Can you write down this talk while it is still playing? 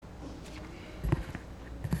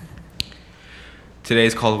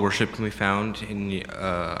Today's call to worship can be found in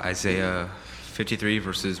Isaiah 53,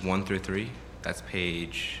 verses 1 through 3. That's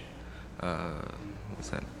page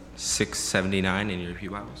 679 in your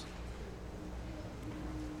Pew Bibles.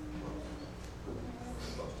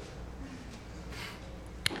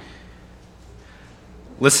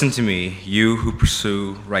 Listen to me, you who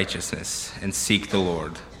pursue righteousness and seek the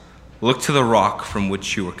Lord. Look to the rock from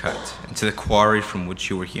which you were cut, and to the quarry from which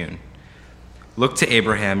you were hewn. Look to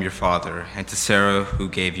Abraham your father, and to Sarah who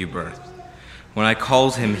gave you birth. When I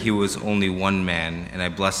called him, he was only one man, and I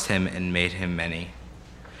blessed him and made him many.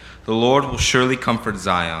 The Lord will surely comfort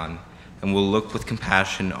Zion, and will look with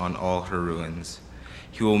compassion on all her ruins.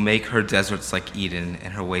 He will make her deserts like Eden,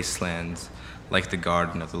 and her wastelands like the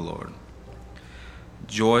garden of the Lord.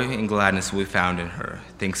 Joy and gladness will be found in her,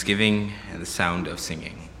 thanksgiving and the sound of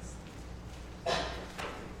singing.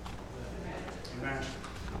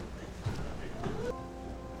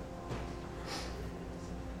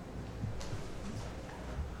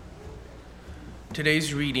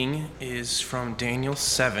 Today's reading is from Daniel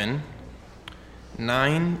 7,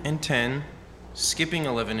 9 and 10, skipping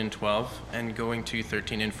 11 and 12, and going to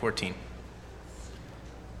 13 and 14.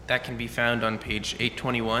 That can be found on page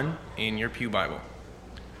 821 in your Pew Bible.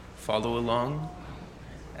 Follow along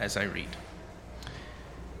as I read.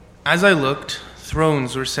 As I looked,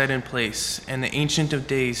 thrones were set in place, and the Ancient of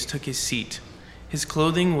Days took his seat. His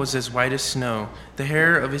clothing was as white as snow. The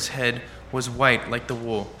hair of his head was white like the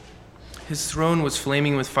wool. His throne was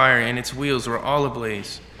flaming with fire, and its wheels were all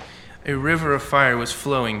ablaze. A river of fire was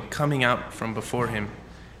flowing, coming out from before him.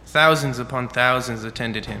 Thousands upon thousands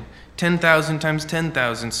attended him. 10,000 times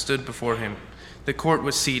 10,000 stood before him. The court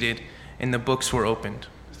was seated, and the books were opened.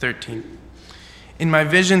 13. In my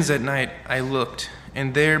visions at night I looked,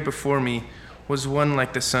 and there before me was one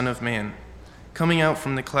like the Son of Man. Coming out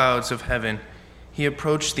from the clouds of heaven, he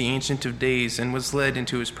approached the Ancient of Days and was led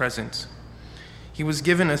into his presence. He was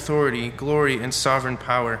given authority, glory, and sovereign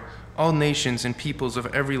power. All nations and peoples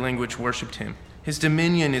of every language worshipped him. His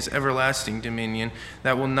dominion is everlasting dominion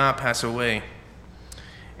that will not pass away,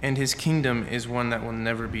 and his kingdom is one that will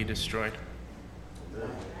never be destroyed.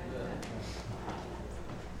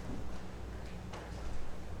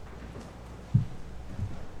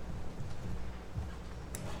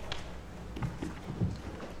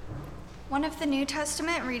 One of the New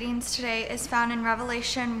Testament readings today is found in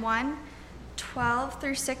Revelation 1:12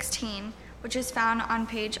 through 16, which is found on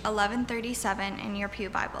page 1137 in your Pew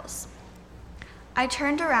Bibles. I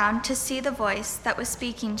turned around to see the voice that was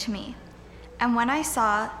speaking to me, and when I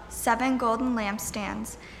saw 7 golden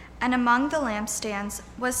lampstands, and among the lampstands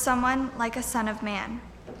was someone like a son of man,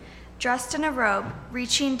 dressed in a robe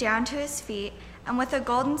reaching down to his feet, and with a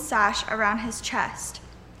golden sash around his chest.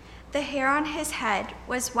 The hair on his head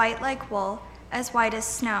was white like wool, as white as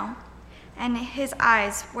snow, and his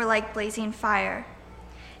eyes were like blazing fire.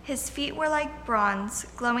 His feet were like bronze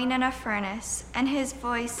glowing in a furnace, and his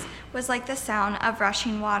voice was like the sound of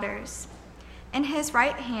rushing waters. In his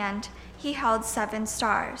right hand he held 7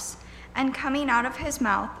 stars, and coming out of his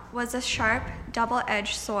mouth was a sharp,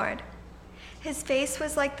 double-edged sword. His face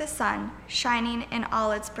was like the sun, shining in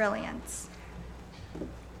all its brilliance.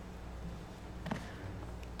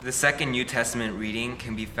 The second New Testament reading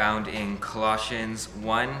can be found in Colossians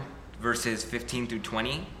 1, verses 15 through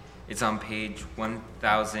 20. It's on page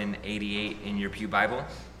 1088 in your Pew Bible.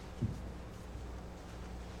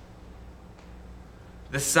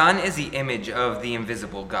 The Son is the image of the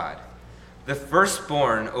invisible God, the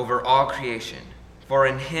firstborn over all creation, for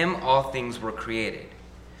in him all things were created,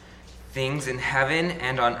 things in heaven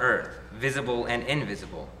and on earth, visible and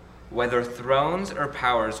invisible, whether thrones or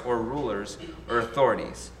powers or rulers or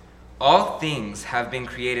authorities. All things have been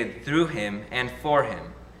created through him and for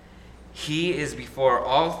him. He is before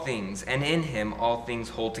all things, and in him all things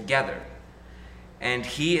hold together. And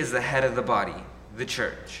he is the head of the body, the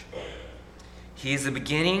church. He is the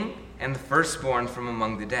beginning and the firstborn from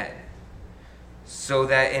among the dead, so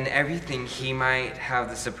that in everything he might have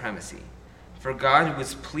the supremacy. For God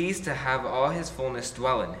was pleased to have all his fullness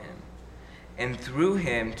dwell in him, and through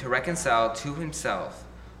him to reconcile to himself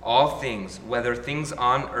all things, whether things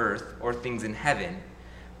on earth or things in heaven,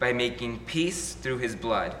 by making peace through his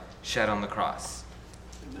blood shed on the cross.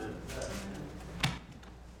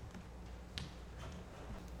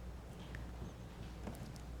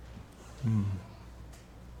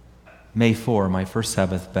 May 4, my first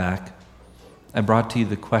Sabbath back, I brought to you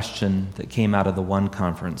the question that came out of the One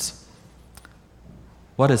Conference.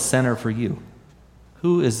 What is center for you?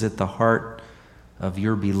 Who is at the heart of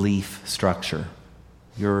your belief structure,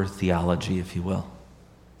 your theology, if you will?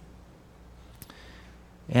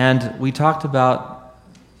 And we talked about,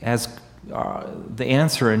 as the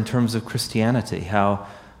answer in terms of Christianity, how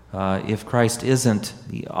if Christ isn't,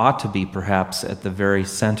 he ought to be perhaps at the very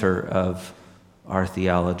center of our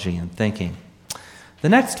theology and thinking. The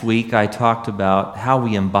next week I talked about how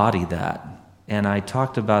we embody that, and I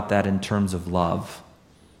talked about that in terms of love.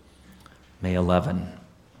 May 11.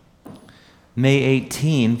 May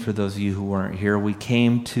 18, for those of you who weren't here, we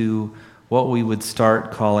came to what we would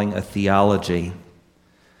start calling a theology.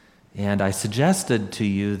 And I suggested to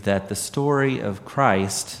you that the story of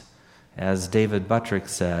Christ, as David Buttrick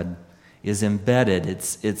said, is embedded,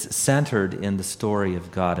 it's centered in the story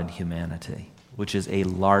of God and humanity, which is a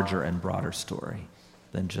larger and broader story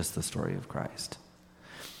than just the story of Christ.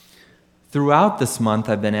 Throughout this month,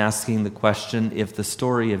 I've been asking the question if the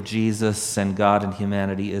story of Jesus and God and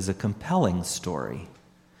humanity is a compelling story.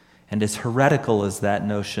 And as heretical as that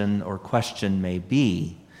notion or question may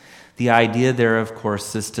be, the idea there, of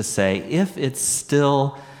course, is to say, if it's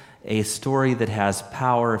still a story that has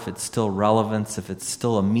power, if it's still relevance, if it's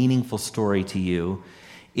still a meaningful story to you,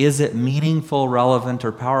 is it meaningful, relevant,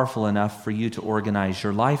 or powerful enough for you to organize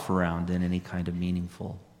your life around in any kind of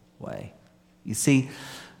meaningful way? You see,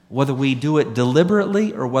 whether we do it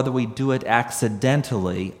deliberately or whether we do it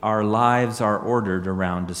accidentally, our lives are ordered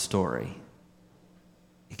around a story.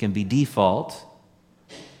 It can be default.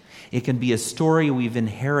 It can be a story we've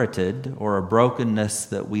inherited or a brokenness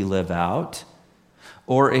that we live out.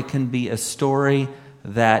 Or it can be a story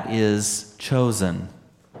that is chosen.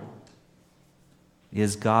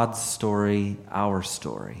 Is God's story our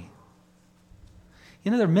story?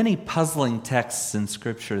 You know, there are many puzzling texts in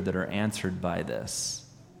Scripture that are answered by this.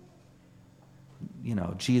 You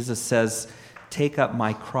know, Jesus says, take up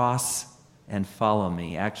my cross and follow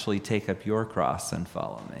me. Actually, take up your cross and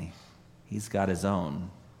follow me. He's got his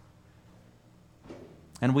own.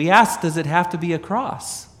 And we ask, does it have to be a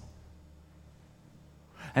cross?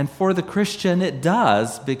 And for the Christian, it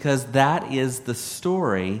does, because that is the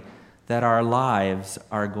story that our lives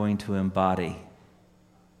are going to embody.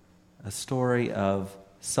 A story of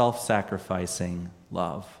self-sacrificing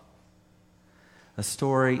love. A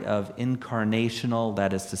story of incarnational,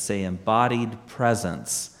 that is to say, embodied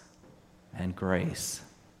presence and grace.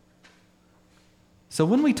 So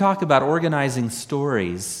when we talk about organizing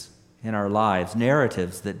stories in our lives,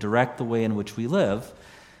 narratives that direct the way in which we live,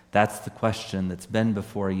 that's the question that's been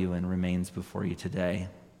before you and remains before you today.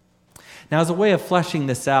 Now, as a way of fleshing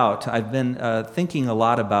this out, I've been thinking a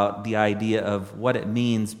lot about the idea of what it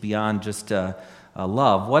means beyond just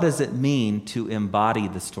love. What does it mean to embody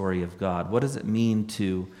the story of God? What does it mean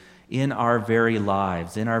to, in our very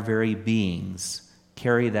lives, in our very beings,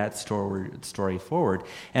 carry that story forward?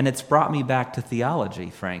 And it's brought me back to theology,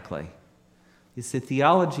 frankly. You see,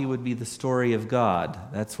 theology would be the story of God.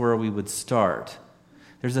 That's where we would start.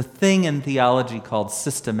 There's a thing in theology called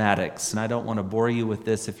systematics, and I don't want to bore you with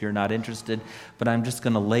this if you're not interested, but I'm just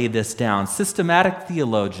going to lay this down. Systematic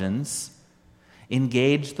theologians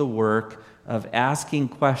engage the work of asking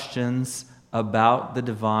questions about the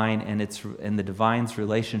divine and the divine's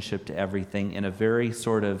relationship to everything in a very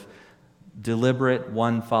sort of deliberate,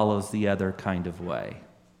 one follows the other kind of way.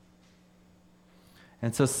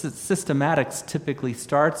 And so systematics typically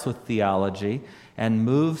starts with theology and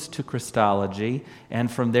moves to Christology,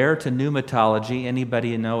 and from there to pneumatology.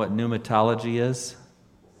 Anybody know what pneumatology is?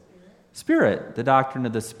 Spirit, the doctrine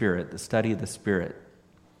of the Spirit, the study of the Spirit.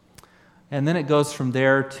 And then it goes from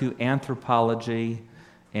there to anthropology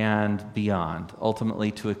and beyond,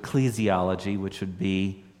 ultimately to ecclesiology, which would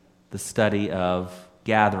be the study of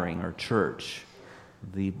gathering or church,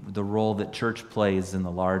 the role that church plays in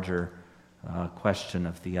the larger question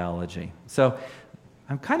of theology. So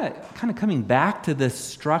I'm kind of coming back to this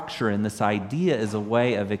structure and this idea as a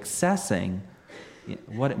way of accessing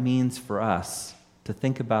what it means for us to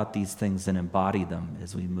think about these things and embody them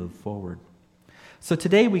as we move forward. So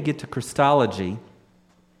today we get to Christology,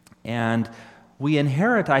 and we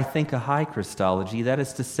inherit, I think, a high Christology. That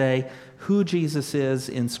is to say, who Jesus is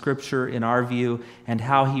in Scripture, in our view, and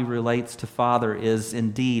how he relates to Father is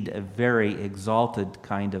indeed a very exalted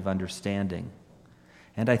kind of understanding.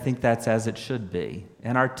 And I think that's as it should be.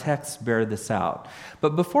 And our texts bear this out.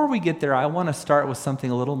 But before we get there, I want to start with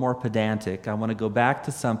something a little more pedantic. I want to go back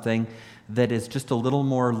to something that is just a little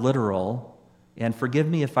more literal. And forgive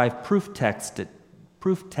me if I've proof texted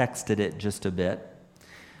it just a bit.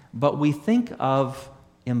 But we think of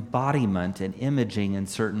embodiment and imaging in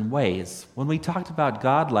certain ways. When we talked about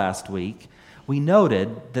God last week, we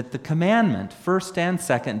noted that the commandment, first and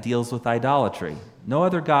second, deals with idolatry. No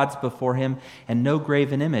other gods before him, and no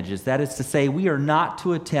graven images. That is to say, we are not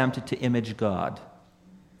to attempt to image God.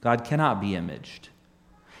 God cannot be imaged,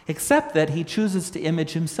 except that he chooses to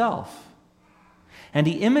image himself. And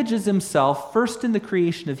he images himself first in the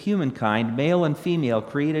creation of humankind, male and female,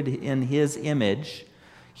 created in his image,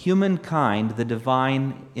 humankind, the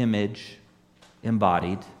divine image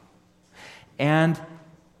embodied, and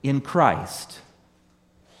in Christ.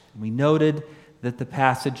 We noted that the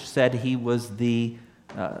passage said he was the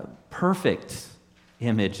perfect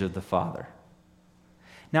image of the Father.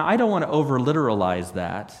 Now, I don't want to over-literalize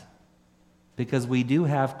that, because we do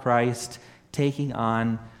have Christ taking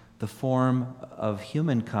on the form of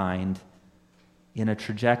humankind in a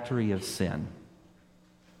trajectory of sin,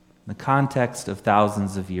 in the context of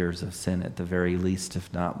thousands of years of sin at the very least,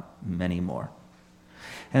 if not many more.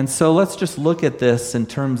 And so let's just look at this in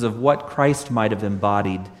terms of what Christ might have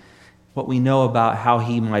embodied, what we know about how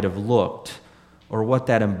he might have looked, or what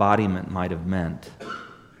that embodiment might have meant.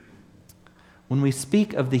 When we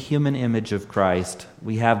speak of the human image of Christ,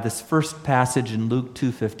 we have this first passage in Luke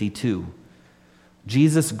 2:52.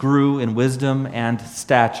 Jesus grew in wisdom and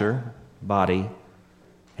stature, body,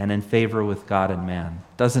 and in favor with God and man.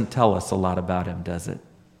 Doesn't tell us a lot about him, does it?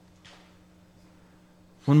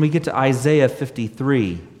 When we get to Isaiah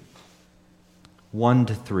 53,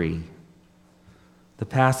 1-3, the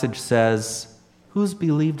passage says, "Who's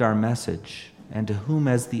believed our message, and to whom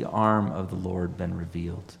has the arm of the Lord been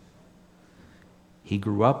revealed? He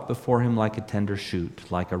grew up before him like a tender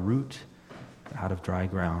shoot, like a root out of dry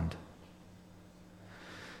ground."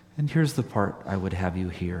 And here's the part I would have you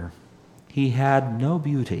hear. He had no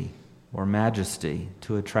beauty or majesty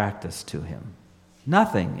to attract us to him.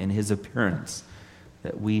 Nothing in his appearance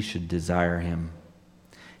that we should desire him.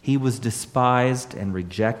 He was despised and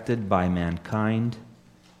rejected by mankind,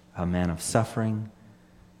 a man of suffering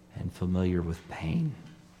and familiar with pain.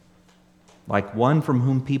 Like one from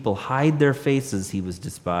whom people hide their faces, he was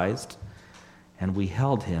despised, and we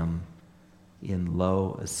held him in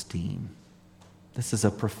low esteem. This is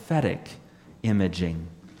a prophetic imaging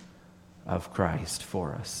of Christ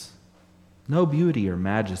for us. No beauty or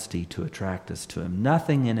majesty to attract us to him.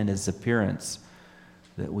 Nothing in his appearance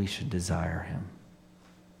that we should desire him.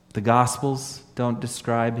 The Gospels don't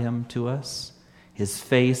describe him to us. His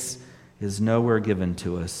face is nowhere given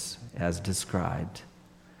to us as described,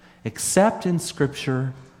 except in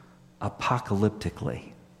Scripture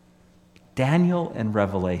apocalyptically. Daniel and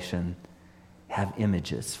Revelation have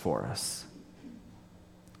images for us.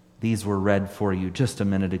 These were read for you just a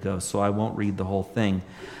minute ago, so I won't read the whole thing.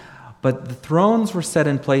 But the thrones were set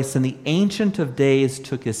in place, and the Ancient of Days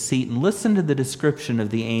took his seat. And listen to the description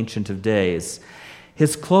of the Ancient of Days.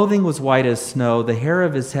 His clothing was white as snow. The hair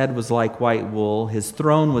of his head was like white wool. His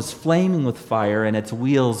throne was flaming with fire, and its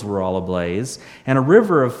wheels were all ablaze. And a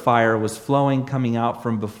river of fire was flowing, coming out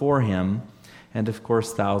from before him. And of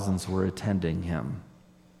course, thousands were attending him.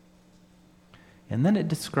 And then it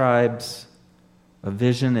describes a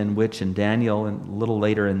vision in which, in Daniel, and a little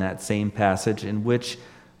later in that same passage, in which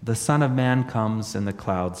the Son of Man comes in the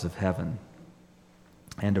clouds of heaven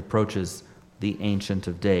and approaches the Ancient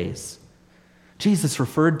of Days. Jesus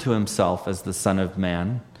referred to himself as the Son of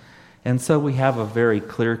Man, and so we have a very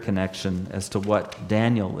clear connection as to what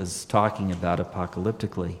Daniel is talking about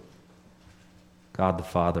apocalyptically. God the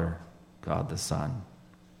Father, God the Son.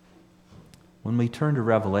 When we turn to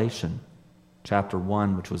Revelation, chapter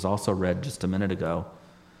 1, which was also read just a minute ago,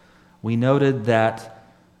 we noted that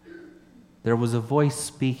there was a voice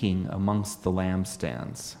speaking amongst the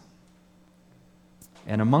lampstands.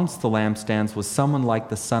 And amongst the lampstands was someone like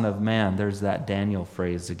the Son of Man. There's that Daniel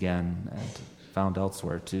phrase again, and found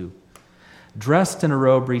elsewhere too. Dressed in a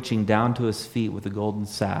robe reaching down to his feet with a golden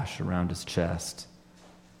sash around his chest.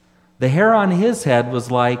 The hair on his head was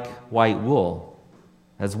like white wool,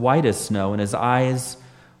 as white as snow, and his eyes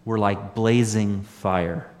were like blazing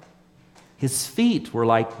fire. His feet were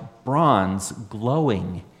like bronze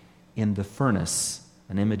glowing in the furnace,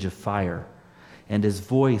 an image of fire. And his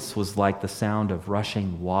voice was like the sound of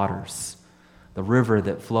rushing waters, the river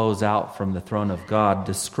that flows out from the throne of God,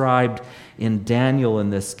 described in Daniel in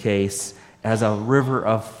this case as a river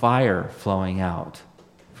of fire flowing out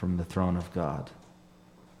from the throne of God.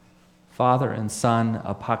 Father and Son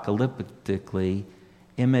apocalyptically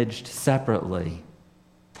imaged separately,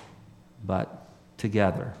 but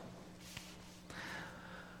together.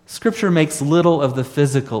 Scripture makes little of the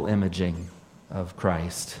physical imaging of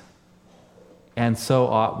Christ, and so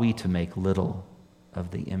ought we to make little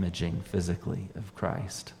of the imaging physically of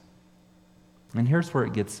Christ. And here's where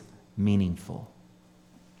it gets meaningful.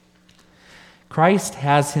 Christ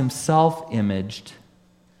has himself imaged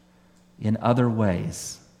in other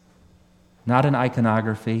ways, not in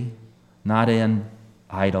iconography, not in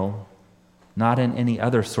idol, not in any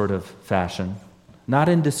other sort of fashion, not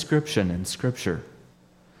in description in Scripture,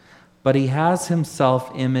 but he has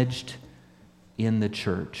himself imaged in the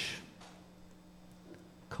church.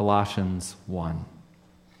 Colossians 1.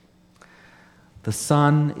 The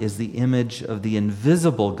Son is the image of the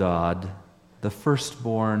invisible God, the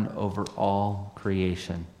firstborn over all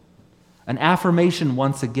creation. An affirmation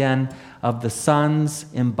once again of the Son's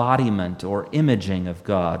embodiment or imaging of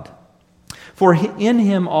God. For in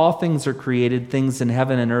him all things are created, things in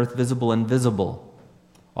heaven and earth, visible and invisible.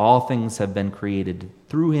 All things have been created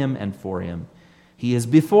through him and for him. He is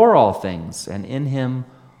before all things, and in him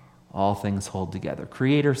all things hold together.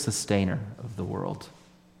 Creator, sustainer of the world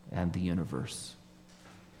and the universe.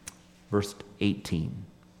 Verse 18.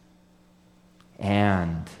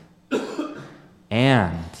 And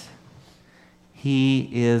he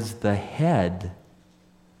is the head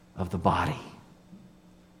of the body,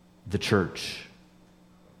 the church.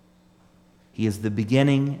 He is the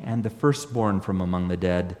beginning and the firstborn from among the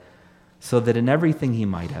dead, so that in everything he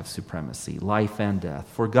might have supremacy, life and death.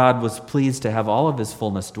 For God was pleased to have all of his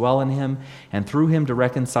fullness dwell in him, and through him to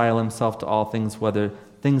reconcile himself to all things, whether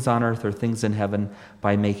things on earth or things in heaven,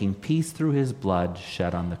 by making peace through his blood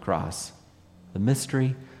shed on the cross. The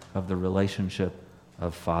mystery of the relationship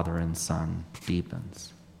of Father and Son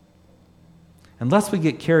deepens. Unless we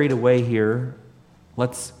get carried away here,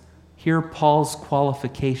 let's hear Paul's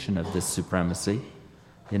qualification of this supremacy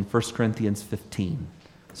in 1 Corinthians 15,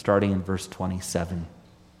 starting in verse 27.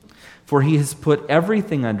 For he has put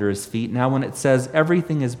everything under his feet. Now when it says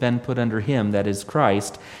everything has been put under him, that is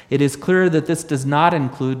Christ, it is clear that this does not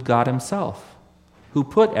include God himself, who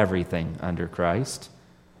put everything under Christ.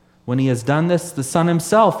 When he has done this, the Son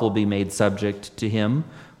himself will be made subject to him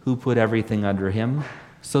who put everything under him,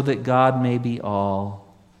 so that God may be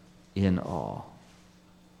all in all.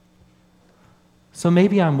 So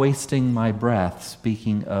maybe I'm wasting my breath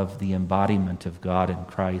speaking of the embodiment of God in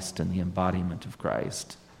Christ and the embodiment of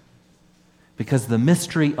Christ, because the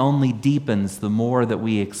mystery only deepens the more that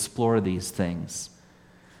we explore these things.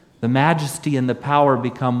 The majesty and the power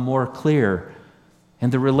become more clear,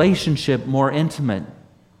 and the relationship more intimate.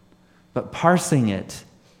 But parsing it,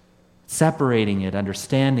 separating it,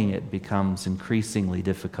 understanding it becomes increasingly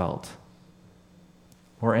difficult.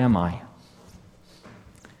 Or am I?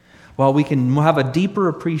 While we can have a deeper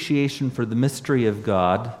appreciation for the mystery of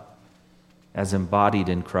God as embodied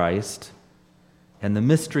in Christ, and the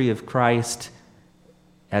mystery of Christ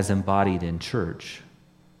as embodied in church,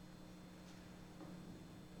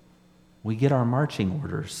 we get our marching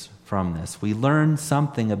orders from this. We learn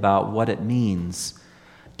something about what it means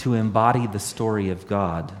to embody the story of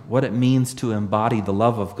God, what it means to embody the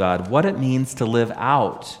love of God, what it means to live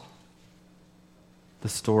out the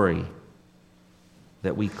story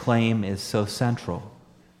that we claim is so central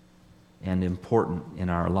and important in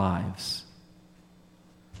our lives.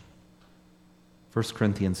 1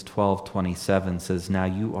 Corinthians 12:27 says, "Now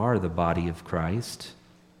you are the body of Christ,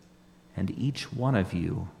 and each one of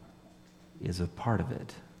you is a part of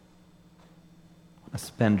it." I want to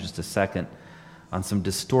spend just a second on some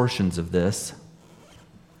distortions of this.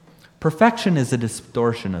 Perfection is a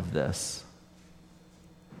distortion of this.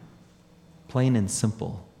 Plain and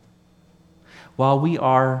simple. While we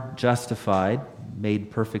are justified,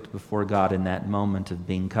 made perfect before God in that moment of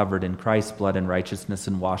being covered in Christ's blood and righteousness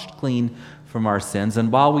and washed clean from our sins,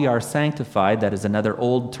 and while we are sanctified, that is another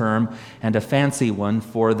old term and a fancy one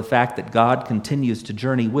for the fact that God continues to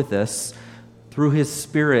journey with us through his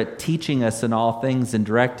Spirit, teaching us in all things and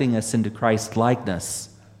directing us into Christ's likeness.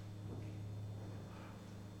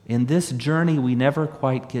 In this journey, we never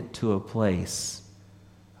quite get to a place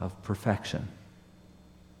of perfection.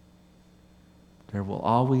 There will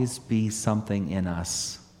always be something in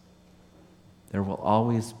us. There will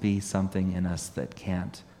always be something in us that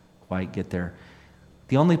can't quite get there.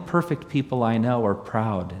 The only perfect people I know are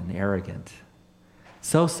proud and arrogant,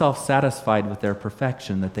 so self-satisfied with their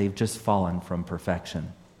perfection that they've just fallen from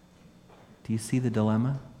perfection. Do you see the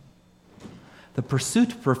dilemma? The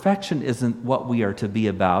pursuit of perfection isn't what we are to be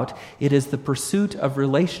about. It is the pursuit of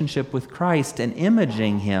relationship with Christ and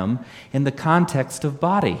imaging him in the context of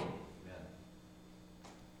body.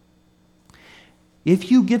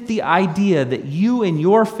 If you get the idea that you in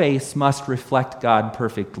your face must reflect God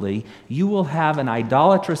perfectly, you will have an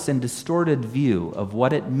idolatrous and distorted view of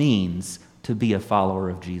what it means to be a follower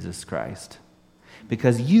of Jesus Christ.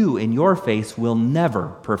 Because you in your face will never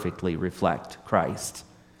perfectly reflect Christ.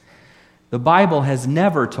 The Bible has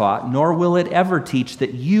never taught, nor will it ever teach,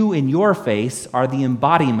 that you in your face are the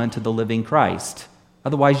embodiment of the living Christ.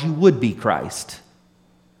 Otherwise, you would be Christ.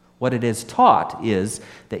 What it has taught is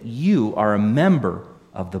that you are a member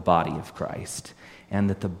of the body of Christ, and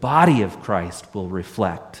that the body of Christ will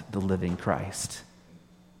reflect the living Christ.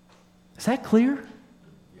 Is that clear?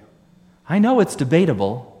 I know it's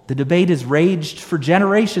debatable. The debate has raged for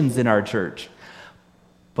generations in our church.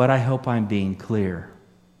 But I hope I'm being clear.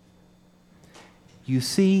 You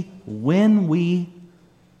see, when we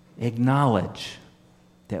acknowledge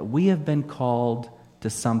that we have been called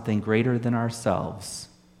to something greater than ourselves,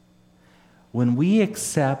 when we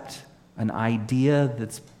accept an idea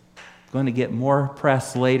that's going to get more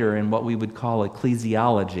press later in what we would call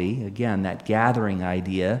ecclesiology, again, that gathering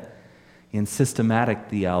idea in systematic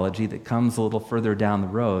theology that comes a little further down the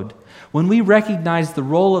road, when we recognize the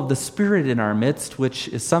role of the Spirit in our midst, which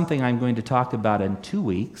is something I'm going to talk about in 2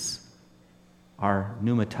 weeks, our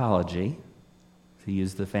pneumatology, to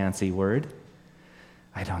use the fancy word.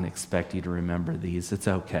 I don't expect you to remember these. It's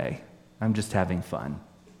okay. I'm just having fun.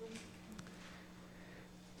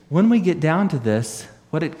 When we get down to this,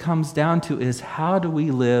 what it comes down to is how do we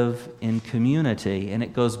live in community? And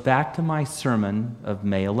it goes back to my sermon of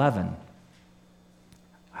May 11.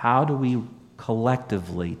 How do we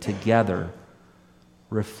collectively, together,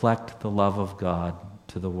 reflect the love of God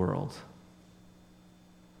to the world?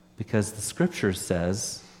 Because the Scripture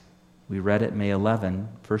says, we read it May 11,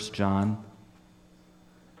 1 John,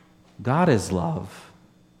 God is love.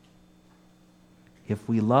 If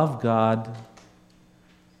we love God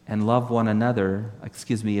and love one another,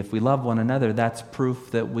 if we love one another, that's proof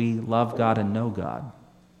that we love God and know God.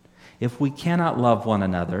 If we cannot love one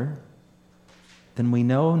another, then we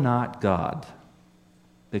know not God,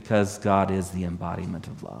 because God is the embodiment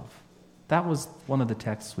of love. That was one of the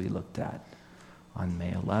texts we looked at on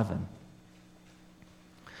May 11.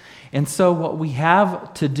 And so what we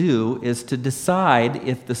have to do is to decide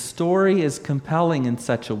if the story is compelling in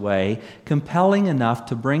such a way, compelling enough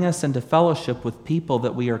to bring us into fellowship with people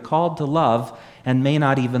that we are called to love and may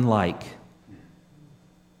not even like.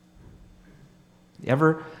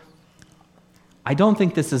 I don't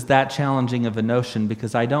think this is that challenging of a notion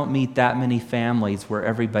because I don't meet that many families where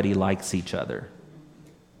everybody likes each other.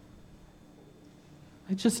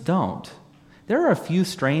 I just don't. There are a few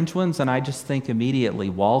strange ones, and I just think immediately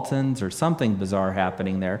Waltons or something bizarre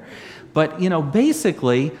happening there. But,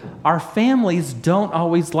 basically, our families don't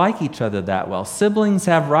always like each other that well. Siblings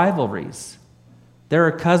have rivalries. There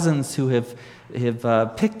are cousins who have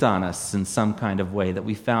picked on us in some kind of way that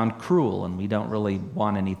we found cruel, and we don't really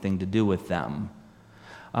want anything to do with them.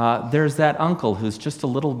 There's that uncle who's just a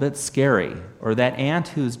little bit scary, or that aunt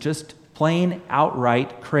who's just plain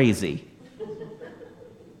outright crazy.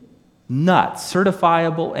 Nuts,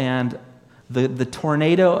 certifiable, and the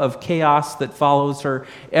tornado of chaos that follows her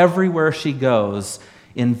everywhere she goes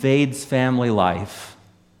invades family life.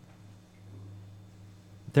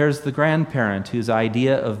 There's the grandparent whose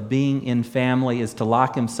idea of being in family is to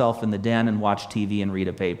lock himself in the den and watch TV and read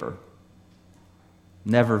a paper,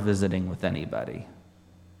 never visiting with anybody.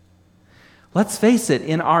 Let's face it,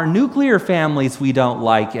 in our nuclear families we don't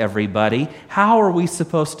like everybody. How are we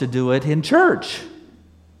supposed to do it in church?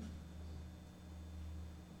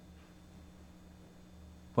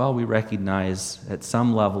 Well, we recognize at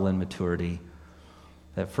some level in maturity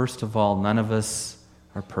that first of all, none of us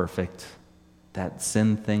are perfect. That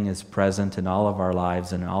sin thing is present in all of our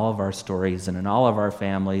lives and in all of our stories and in all of our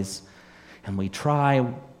families. And we try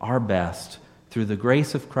our best through the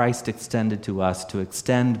grace of Christ extended to us to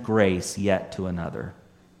extend grace yet to another.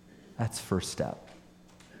 That's first step.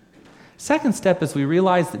 Second step is we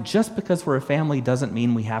realize that just because we're a family doesn't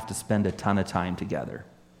mean we have to spend a ton of time together.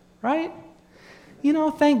 Right?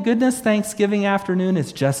 Thank goodness Thanksgiving afternoon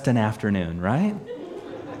is just an afternoon, right?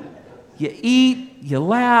 You eat, you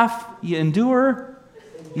laugh, you endure,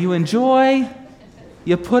 you enjoy,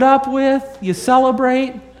 you put up with, you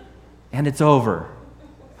celebrate, and it's over,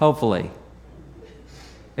 hopefully.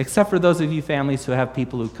 Except for those of you families who have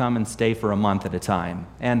people who come and stay for a month at a time.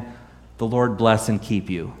 And the Lord bless and keep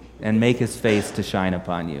you, and make His face to shine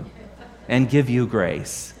upon you, and give you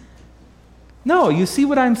grace. No, you see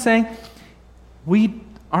what I'm saying? We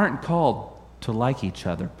aren't called to like each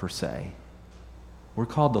other per se. We're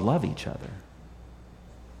called to love each other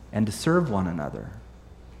and to serve one another.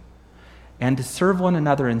 And to serve one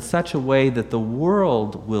another in such a way that the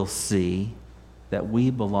world will see that we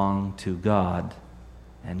belong to God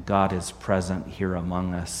and God is present here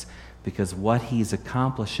among us, because what He's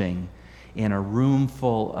accomplishing in a room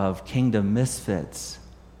full of kingdom misfits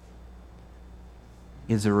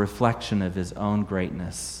is a reflection of His own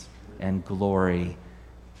greatness and glory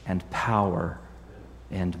and power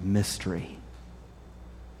and mystery.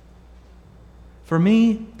 For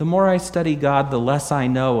me, the more I study God, the less I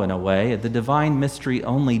know in a way. The divine mystery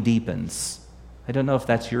only deepens. I don't know if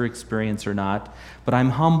that's your experience or not, but I'm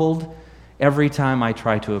humbled every time I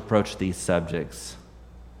try to approach these subjects.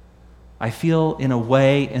 I feel, in a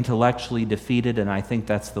way, intellectually defeated, and I think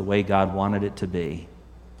that's the way God wanted it to be.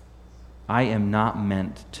 I am not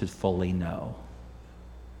meant to fully know.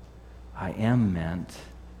 I am meant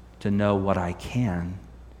to know what I can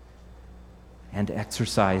and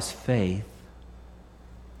exercise faith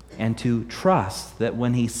and to trust that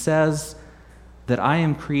when he says that I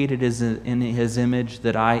am created in his image,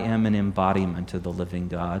 that I am an embodiment of the living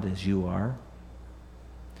God, as you are.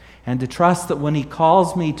 And to trust that when he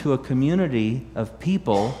calls me to a community of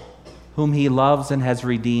people whom he loves and has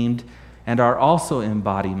redeemed and are also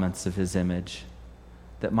embodiments of his image,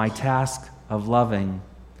 that my task of loving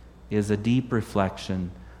is a deep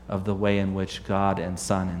reflection of the way in which God and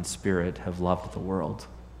Son and Spirit have loved the world.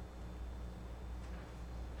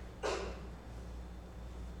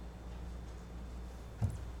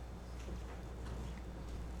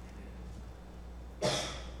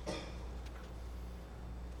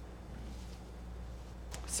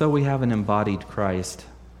 So we have an embodied Christ,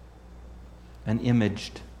 an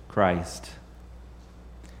imaged Christ,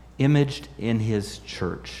 imaged in his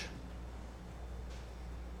church.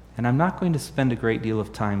 And I'm not going to spend a great deal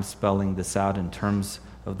of time spelling this out in terms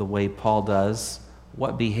of the way Paul does,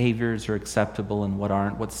 what behaviors are acceptable and what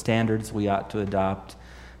aren't, what standards we ought to adopt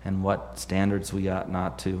and what standards we ought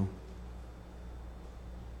not to.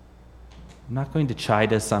 I'm not going to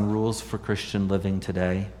chide us on rules for Christian living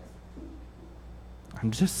today. I'm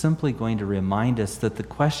just simply going to remind us that the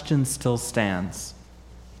question still stands.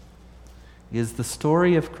 Is the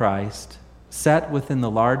story of Christ set within the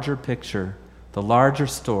larger picture, the larger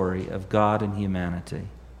story of God and humanity,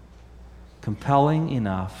 compelling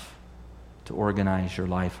enough to organize your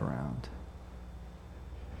life around?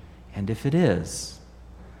 And if it is,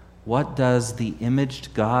 what does the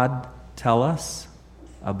imaged God tell us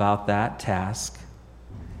about that task?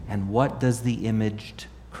 And what does the imaged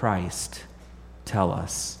Christ tell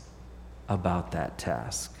us about that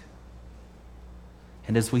task?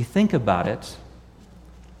 And as we think about it,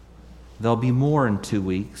 there'll be more in 2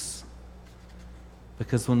 weeks,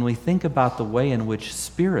 because when we think about the way in which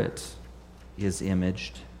Spirit is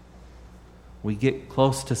imaged, we get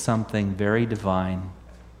close to something very divine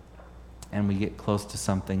and we get close to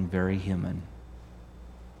something very human.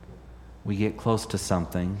 We get close to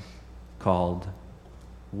something called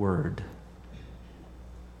Word.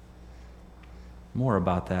 More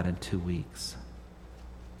about that in 2 weeks.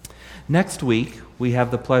 Next week, we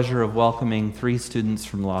have the pleasure of welcoming 3 students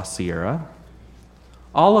from La Sierra,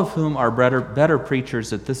 all of whom are better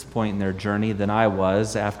preachers at this point in their journey than I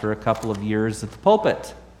was after a couple of years at the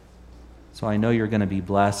pulpit. So I know you're going to be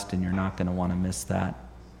blessed and you're not going to want to miss that.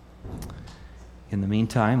 In the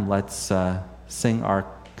meantime, let's sing our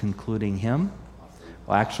concluding hymn.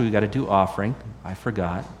 Well, actually, we got to do offering. I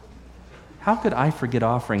forgot. How could I forget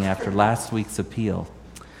offering after last week's appeal?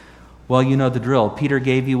 Well, you know the drill. Peter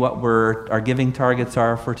gave you what our giving targets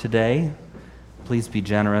are for today. Please be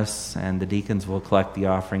generous, and the deacons will collect the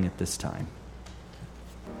offering at this time.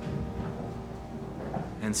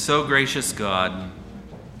 And so, gracious God,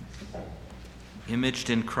 imaged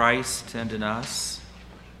in Christ and in us,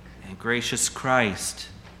 and gracious Christ,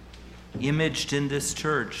 imaged in this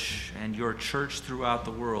church and your church throughout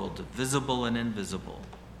the world, visible and invisible.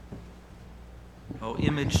 O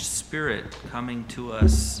imaged Spirit coming to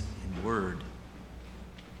us in Word,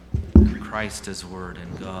 Christ as Word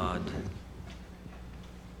and God.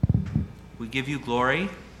 We give you glory,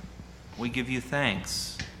 we give you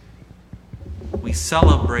thanks. We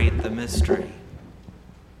celebrate the mystery,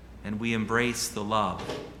 and we embrace the love.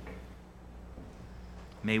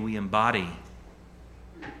 May we embody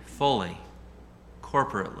fully,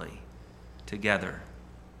 corporately, together,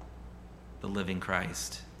 the living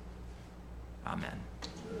Christ. Amen.